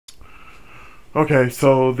Okay,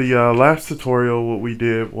 so the last tutorial, what we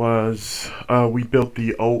did was we built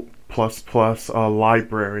the Oatpp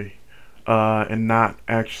library and not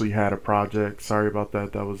actually had a project. Sorry about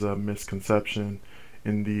that. That was a misconception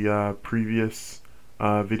in the previous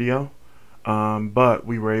video. But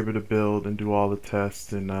we were able to build and do all the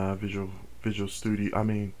tests in Visual Studio. I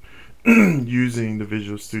mean, using the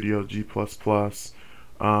Visual Studio G++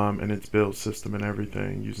 and its build system and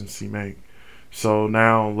everything using CMake. So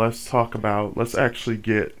now let's actually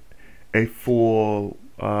get a full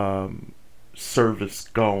service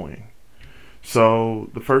going. So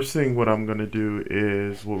the first thing what we're going to do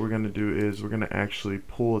is we're going to actually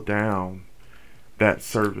pull down that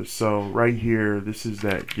service. So right here, this is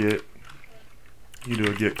that git. You do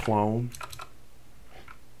a git clone.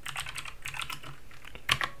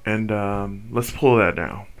 And let's pull that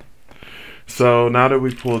down. So now that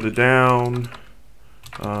we pulled it down,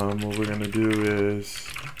 what we're going to do is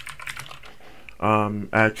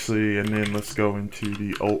and then let's go into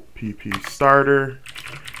the Oatpp starter.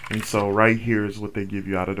 And so right here is what they give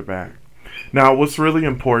you out of the back. Now what's really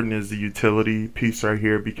important is the utility piece right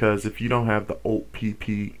here, because if you don't have the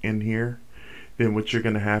Oatpp in here, then what you're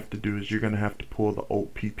going to have to do is you're going to have to pull the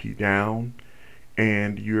Oatpp down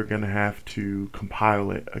and you're going to have to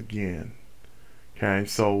compile it again. Okay,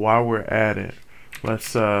 so while we're at it,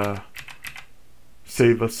 let's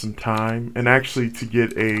save us some time, and actually to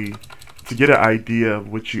get an idea of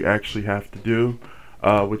what you actually have to do,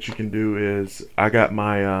 what you can do is I got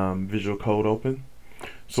my Visual Code open.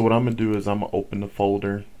 So what I'm gonna do is I'm gonna open the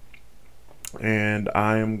folder, and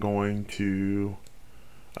I am going to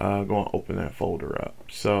go and open that folder up.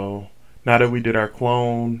 So now that we did our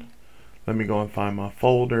clone, let me go and find my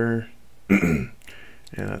folder. And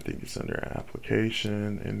I think it's under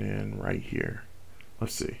application, and then right here,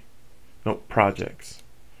 let's see, nope, projects.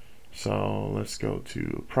 So let's go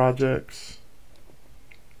to projects,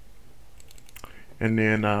 and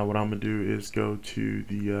then what I'm gonna do is go to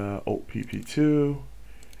the Oatpp2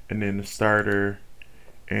 and then the starter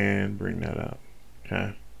and bring that up.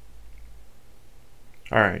 Okay,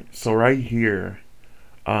 alright, so right here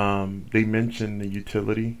they mentioned the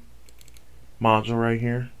utility module right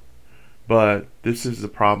here. But this is the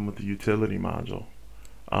problem with the utility module.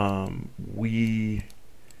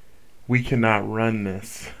 We cannot run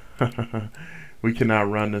this. We cannot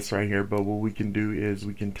run this right here. But what we can do is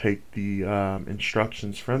we can take the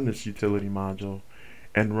instructions from this utility module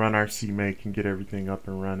and run our CMake and get everything up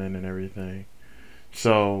and running and everything.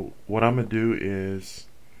 So what I'm gonna do is,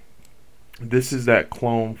 this is that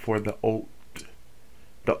clone for the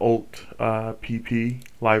Oatpp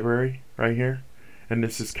library right here. And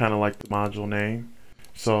this is kind of like the module name.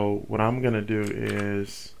 So what I'm going to do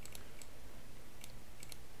is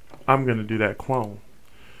I'm going to do that clone.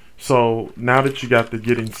 So now that you got the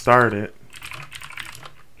getting started,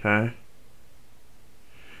 okay.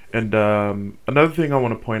 And another thing I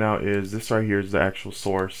want to point out is this right here is the actual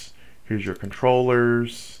source. Here's your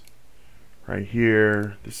controllers right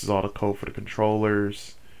here. This is all the code for the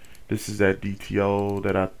controllers. This is that DTO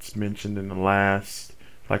that I mentioned in the last,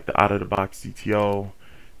 like the out of the box DTO.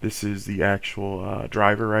 This is the actual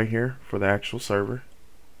driver right here for the actual server.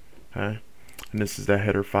 Okay, and this is that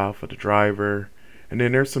header file for the driver, and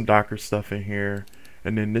then there's some Docker stuff in here,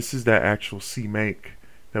 and then this is that actual CMake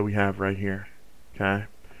that we have right here. Okay,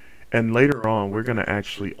 and later on we're gonna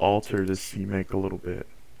actually alter this CMake a little bit.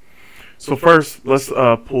 So first let's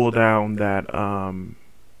pull down that the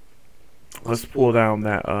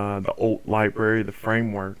Oat library, the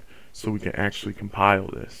framework, so we can actually compile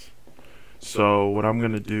this. So what I'm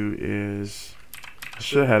going to do is, I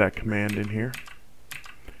should have that command in here,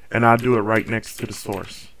 and I'll do it right next to the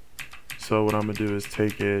source. So what I'm going to do is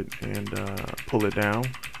take it and pull it down.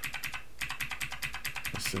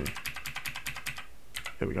 Let's see.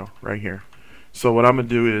 There we go, right here. So what I'm going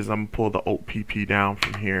to do is I'm going to pull the Oatpp down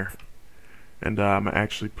from here, and I'm going to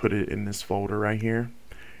actually put it in this folder right here.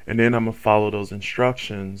 And then I'm going to follow those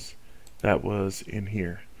instructions that was in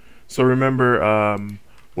here. So remember,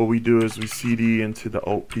 what we do is we cd into the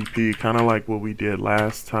Oatpp, kind of like what we did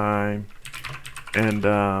last time. And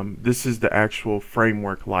this is the actual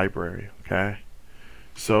framework library, okay?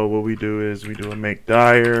 So what we do is we do a make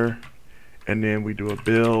dir, and then we do a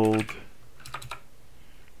build.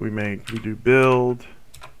 We do build,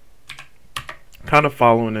 kind of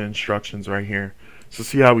following the instructions right here. So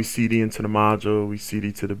see how we cd into the module, we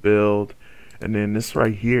cd to the build, and then this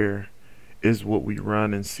right here is what we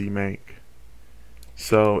run in CMake.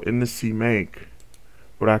 So in the CMake,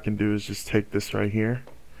 what I can do is just take this right here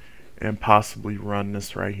and possibly run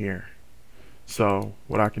this right here. So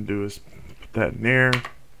what I can do is put that in there,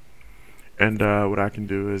 and what I can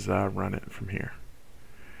do is run it from here.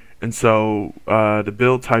 And so the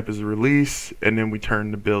build type is a release, and then we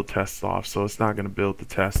turn the build tests off. So it's not going to build the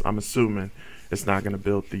test. I'm assuming it's not going to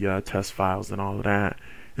build the test files and all of that.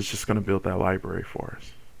 It's just going to build that library for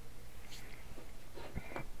us.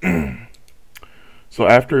 So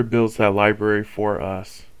after it builds that library for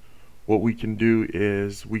us, what we can do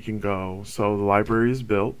is we can go, so the library is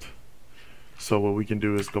built. So what we can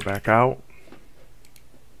do is go back out.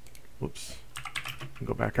 Whoops.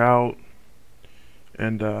 Go back out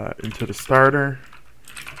and into the starter.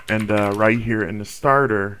 And right here in the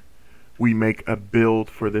starter, we make a build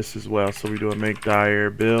for this as well. So we do a make dir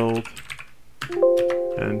build,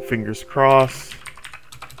 and fingers crossed,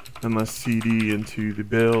 and let's cd into the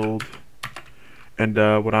build. And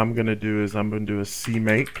what I'm gonna do is I'm gonna do a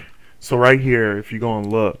cmake. So right here, if you go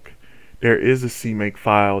and look, there is a cmake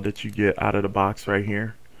file that you get out of the box right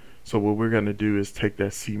here. So what we're gonna do is take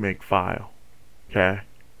that cmake file, okay?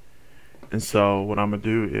 And so what I'm gonna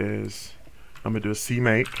do is I'm gonna do a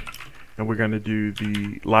cmake, and we're gonna do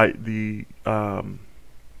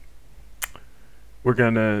we're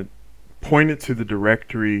gonna point it to the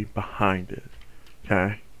directory behind it,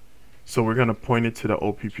 okay? So we're gonna point it to the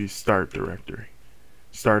Oatpp starter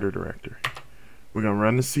directory. We're gonna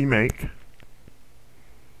run the cmake,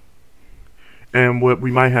 and what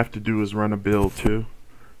we might have to do is run a build too,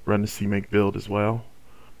 run the cmake build as well.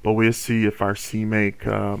 But we'll see if our cmake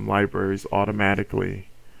libraries automatically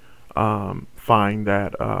find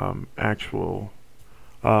that actual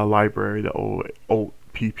library, the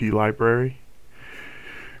Oatpp library.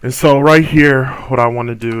 And so right here, what I want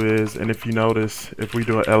to do is, and if you notice, if we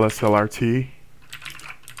do a lslrt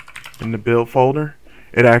in the build folder,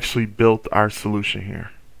 it actually built our solution here.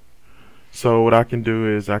 So what I can do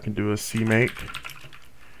is I can do a cmake,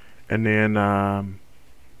 and then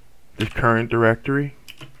the current directory,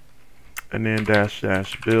 and then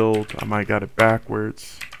 -- build. I might got it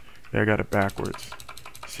backwards. Yeah, I got it backwards.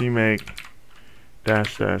 cmake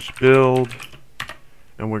 -- build,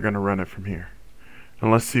 and we're gonna run it from here.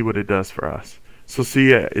 And let's see what it does for us. So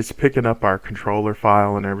see, it's picking up our controller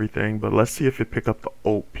file and everything, but let's see if it pick up the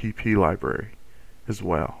Oatpp library as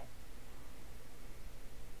well.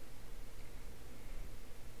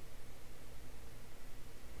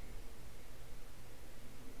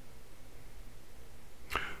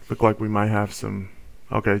 Look like we might have some,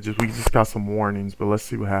 okay, we just got some warnings, but let's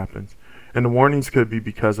see what happens. And the warnings could be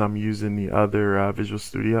because I'm using the other Visual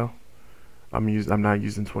Studio. I'm not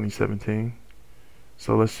using 2017.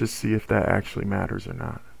 So let's just see if that actually matters or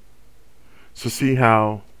not. So see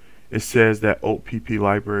how it says that Oatpp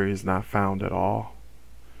library is not found at all.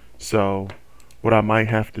 So what I might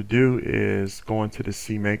have to do is go into the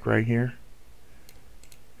cmake right here,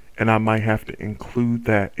 and I might have to include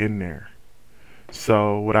that in there.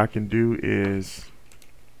 So what I can do is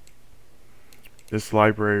this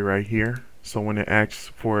library right here. So when it asks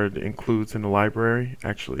for it includes in the library,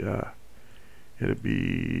 actually it'll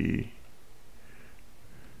be,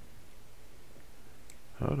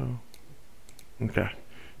 hold on. Okay.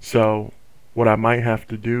 So what I might have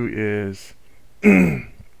to do is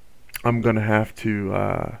I'm gonna have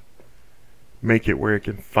to make it where it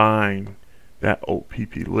can find that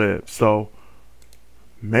Oatpp lib. So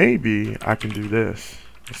maybe I can do this.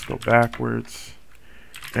 Let's go backwards,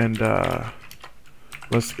 and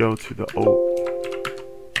let's go to the Oat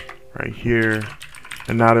right here.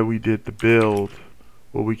 And now that we did the build,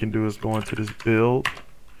 what we can do is go into this build,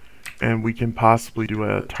 and we can possibly do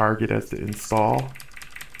a target as the install.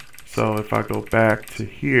 So if I go back to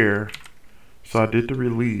here, so I did the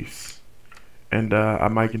release, and I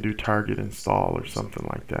might can do target install or something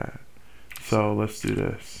like that. So let's do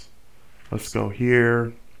this. Let's go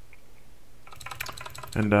here,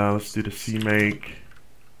 and let's do the cmake.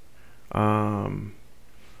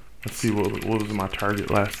 Let's see what was my target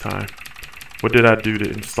last time. What did I do to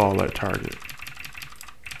install that target?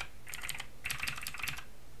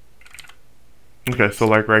 Okay, so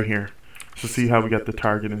like right here. So see how we got the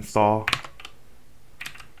target install?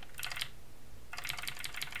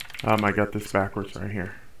 I got this backwards right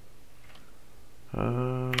here.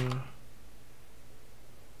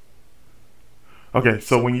 Okay,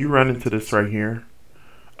 so when you run into this right here,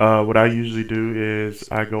 what I usually do is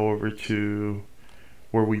I go over to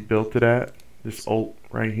where we built it at, this Oat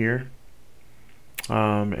right here,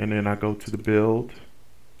 and then I go to the build.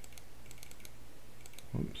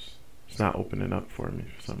 Oops, it's not opening up for me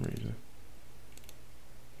for some reason.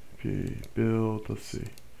 Build, let's see.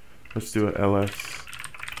 Let's do a lrt.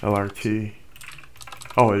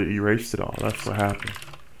 Oh, it erased it all. That's what happened.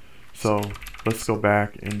 So let's go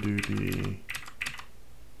back and do the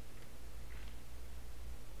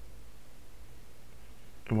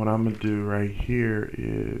And what I'm gonna do right here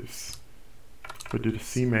is we'll do the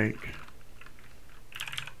CMake.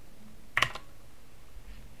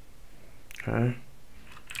 Okay.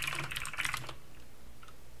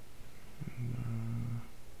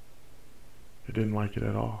 It didn't like it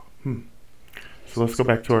at all. So let's go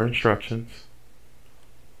back to our instructions.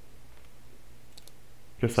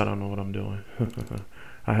 Guess I don't know what I'm doing.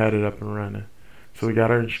 I had it up and running. So we got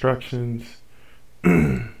our instructions.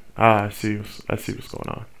 I see what's going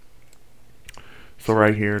on. So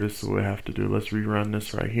right here, this is what we have to do. Let's rerun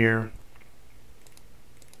this right here.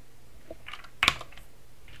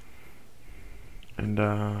 And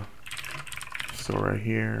let's go right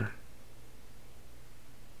here.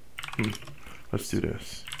 Let's do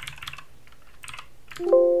this.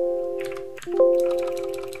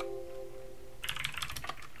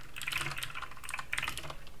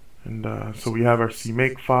 And so we have our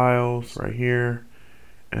CMake files right here.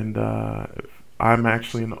 And I'm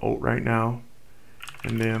actually in the Oat right now.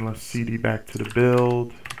 And then let's CD back to the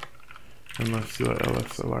build. And let's do a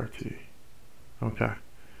LSLRT. Okay.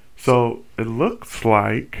 So it looks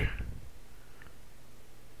like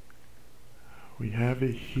we have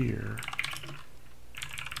it here.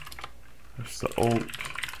 That's the Oat.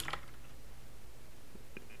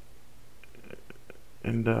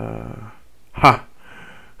 And ha!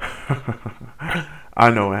 I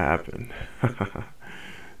know what happened.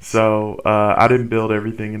 So I didn't build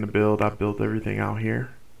everything in the build. I built everything out here.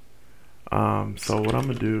 So what I'm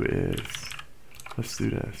gonna do is, let's do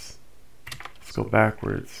this. Let's go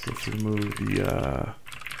backwards. Let's remove the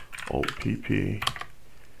Oatpp,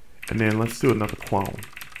 and then let's do another clone.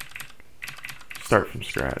 Start from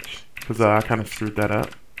scratch because I kind of screwed that up.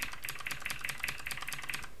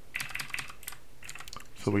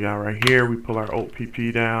 So we got right here. We pull our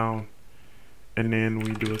Oatpp down, and then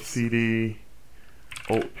we do a CD.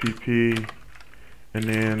 Oatpp, and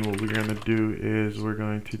then what we're going to do is we're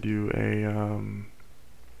going to do a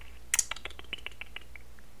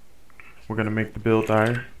we're going to make the build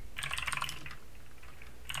dire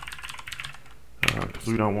because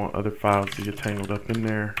we don't want other files to get tangled up in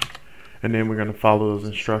there. And then we're going to follow those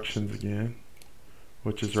instructions again,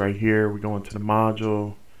 which is right here. We go into the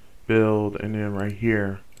module build, and then right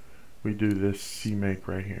here we do this CMake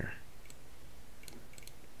right here.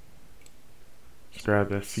 Let's grab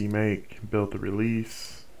that CMake, build the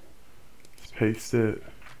release, let's paste it,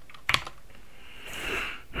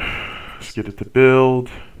 let's get it to build.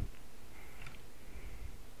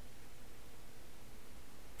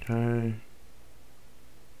 Okay.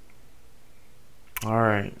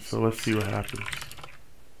 Alright, so let's see what happens.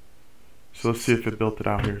 So let's see if it built it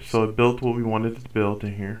out here. So it built what we wanted it to build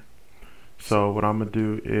in here. So what I'm going to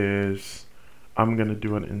do is I'm going to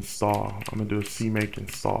do an install. I'm going to do a CMake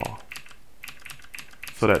install.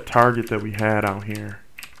 So that target that we had out here,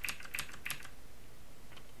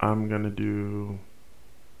 I'm going to do,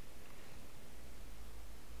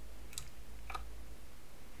 I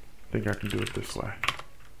think I can do it this way.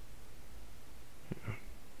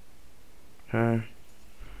 Okay.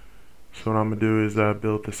 So what I'm going to do is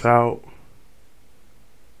build this out.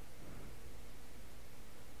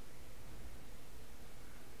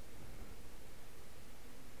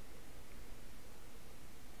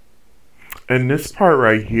 And this part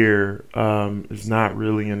right here is not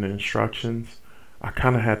really in the instructions. I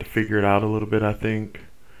kind of had to figure it out a little bit, I think.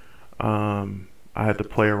 I had to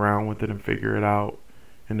play around with it and figure it out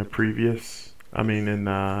in the previous,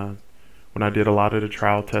 when I did a lot of the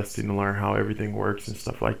trial testing to learn how everything works and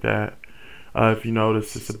stuff like that. If you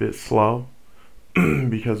notice, it's a bit slow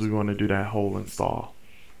because we want to do that whole install.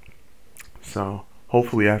 So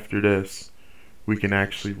hopefully after this, we can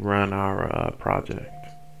actually run our project.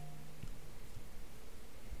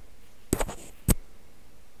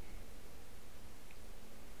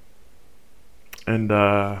 And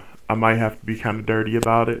I might have to be kind of dirty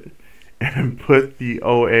about it and put the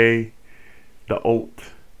Oat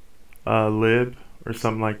lib or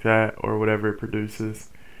something like that, or whatever it produces,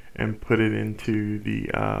 and put it into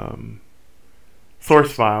the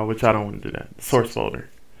source file, which I don't want to do that, the source folder.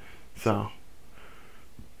 So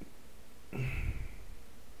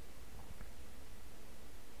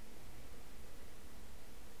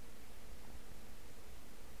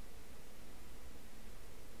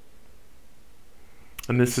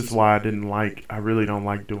and this is why I really don't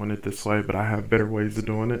like doing it this way, but I have better ways of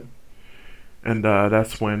doing it. And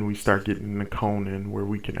that's when we start getting the cone in, where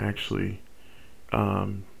we can actually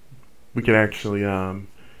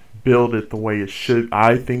build it the way it should.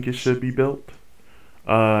 I think it should be built.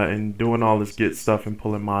 And doing all this Git stuff and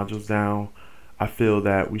pulling modules down, I feel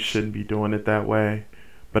that we shouldn't be doing it that way.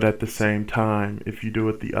 but at the same time, if you do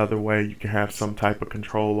it the other way, you can have some type of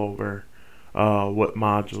control over what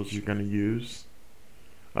modules you're going to use.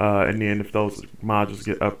 And then if those modules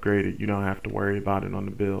get upgraded, you don't have to worry about it on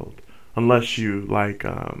the build, unless you like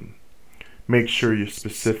make sure you're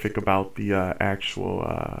specific about the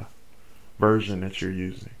actual version that you're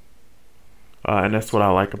using. And that's what I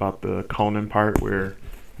like about the Conan part, where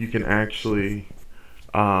you can actually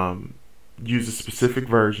use a specific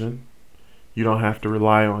version. You don't have to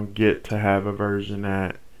rely on Git to have a version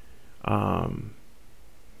that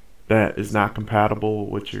that is not compatible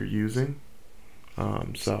with what you're using.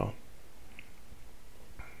 So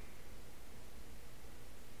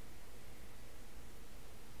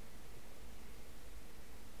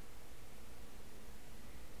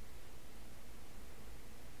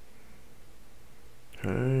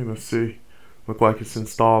okay, let's see. Look like it's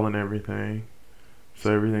installing everything.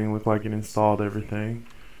 So everything looked like it installed everything.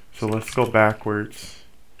 So let's go backwards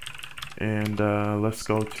and let's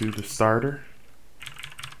go to the starter.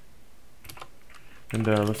 And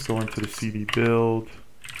let's go into the CD build.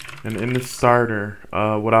 And in the starter,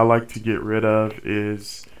 what I like to get rid of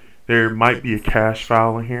is there might be a cache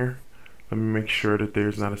file in here. Let me make sure that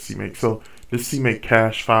there's not a CMake. So this CMake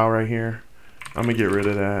cache file right here, I'm gonna get rid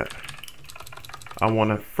of that. I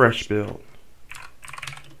want a fresh build.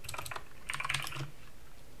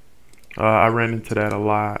 I ran into that a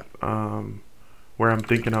lot, where I'm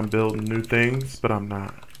thinking I'm building new things, but I'm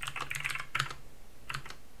not.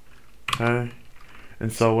 Okay.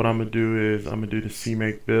 And so what I'm going to do is I'm going to do the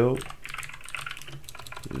CMake build.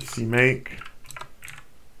 The CMake.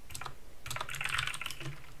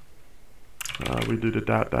 We do the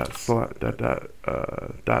dot,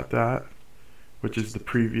 which is the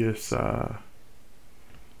previous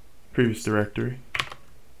directory.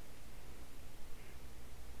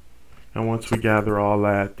 And once we gather all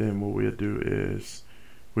that, then what we'll do is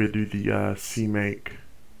we'll do the CMake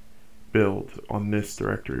build on this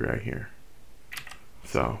directory right here.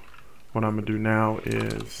 So what I'm going to do now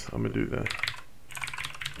is I'm going to do the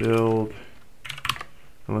build,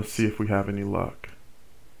 and let's see if we have any luck.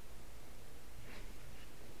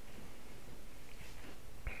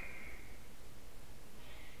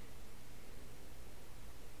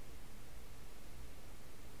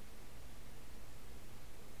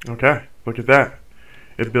 Okay, look at that.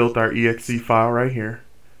 It built our exe file right here.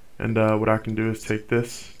 And what I can do is take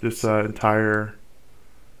this entire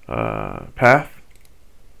path,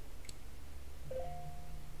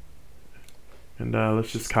 and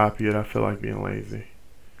let's just copy it. I feel like being lazy.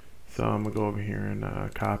 So I'm going to go over here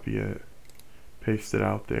and copy it, paste it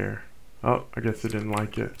out there. Oh, I guess it didn't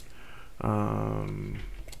like it.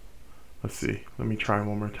 Let's see. Let me try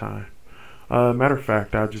one more time. Matter of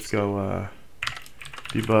fact, I'll just go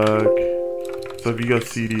debug. So if you go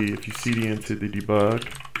CD, if you CD into the debug,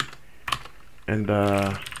 and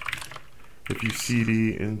if you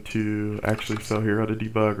CD into, actually, so here are the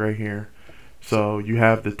debug right here. So you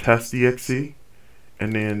have the test exe,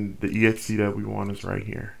 and then the exe that we want is right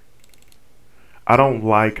here. I don't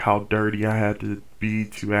like how dirty I had to be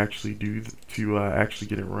to actually actually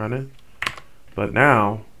get it running. But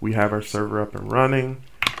now we have our server up and running,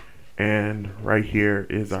 and right here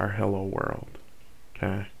is our hello world.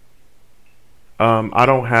 Okay. I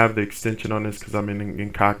don't have the extension on this because I'm in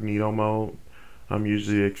incognito mode. I'm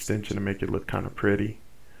usually the extension to make it look kind of pretty.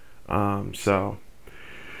 So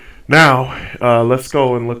now let's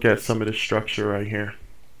go and look at some of the structure right here.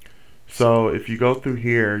 So if you go through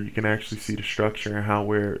here, you can actually see the structure and how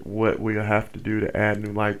what we'll have to do to add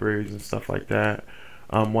new libraries and stuff like that.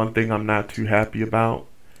 One thing I'm not too happy about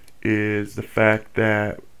is the fact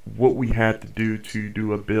that what we had to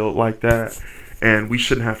do a build like that, and we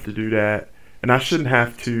shouldn't have to do that, and I shouldn't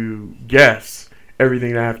have to guess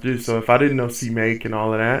everything I have to do. So if I didn't know CMake and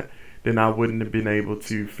all of that, then I wouldn't have been able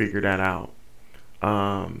to figure that out.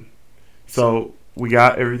 So we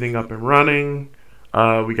got everything up and running.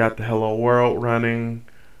 We got the hello world running.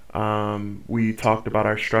 We talked about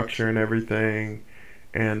our structure and everything,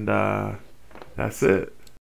 and that's it.